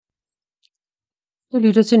Du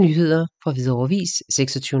lytter til nyheder fra Hvidovre Avis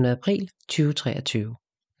 26. april 2023.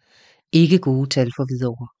 Ikke gode tal for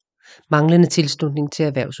Hvidovre. Manglende tilslutning til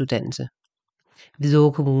erhvervsuddannelse.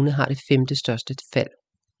 Hvidovre Kommune har det 5. største fald.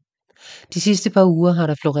 De sidste par uger har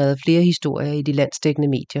der floreret flere historier i de landsdækkende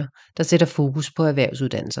medier, der sætter fokus på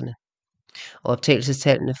erhvervsuddannelserne.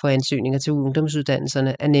 Optagelsestallene for ansøgninger til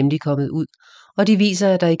ungdomsuddannelserne er nemlig kommet ud, og de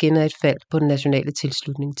viser, at der igen er et fald på den nationale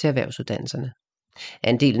tilslutning til erhvervsuddannelserne.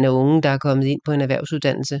 Andelen af unge, der er kommet ind på en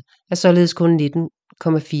erhvervsuddannelse, er således kun 19,4%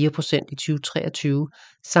 i 2023,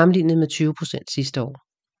 sammenlignet med 20% sidste år.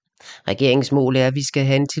 Regeringens mål er, at vi skal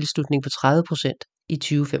have en tilslutning på 30% i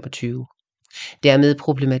 2025. Dermed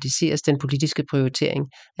problematiseres den politiske prioritering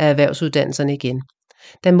af erhvervsuddannelserne igen,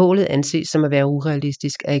 da målet anses som at være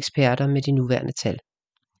urealistisk af eksperter med de nuværende tal.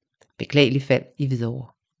 Beklageligt fald i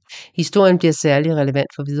Hvidovre. Historien bliver særlig relevant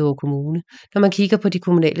for Hvidovre Kommune, når man kigger på de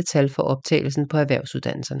kommunale tal for optagelsen på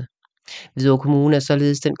erhvervsuddannelserne. Hvidovre Kommune er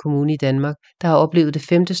således den kommune i Danmark, der har oplevet det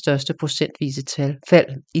 5. største procentvise fald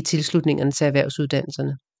i tilslutningerne til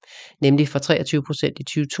erhvervsuddannelserne, nemlig fra 23% i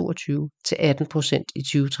 2022 til 18% i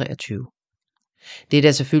 2023. Dette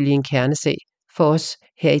er selvfølgelig en kernesag for os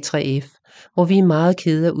her i 3F, hvor vi er meget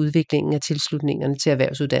kede af udviklingen af tilslutningerne til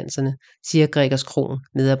erhvervsuddannelserne, siger Gregers Kron,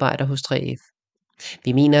 medarbejder hos 3F.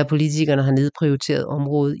 Vi mener, at politikerne har nedprioriteret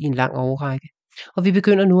området i en lang årrække, og vi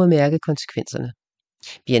begynder nu at mærke konsekvenserne.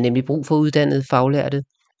 Vi har nemlig brug for uddannede faglærte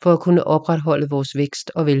for at kunne opretholde vores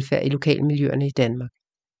vækst og velfærd i lokalmiljøerne i Danmark.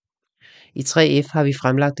 I 3F har vi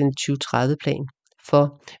fremlagt en 2030-plan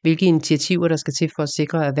for, hvilke initiativer der skal til for at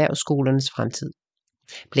sikre erhvervsskolernes fremtid.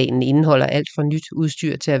 Planen indeholder alt fra nyt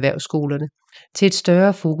udstyr til erhvervsskolerne, til et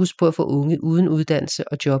større fokus på at få unge uden uddannelse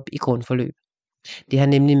og job i grundforløb. Det har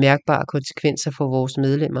nemlig mærkbare konsekvenser for vores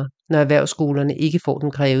medlemmer, når erhvervsskolerne ikke får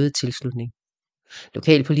den krævede tilslutning.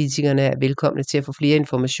 Lokalpolitikerne er velkomne til at få flere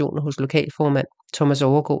informationer hos lokalformand Thomas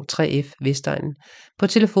Overgaard 3F Vestegnen på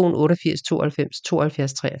telefon 88 92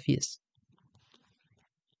 72 83.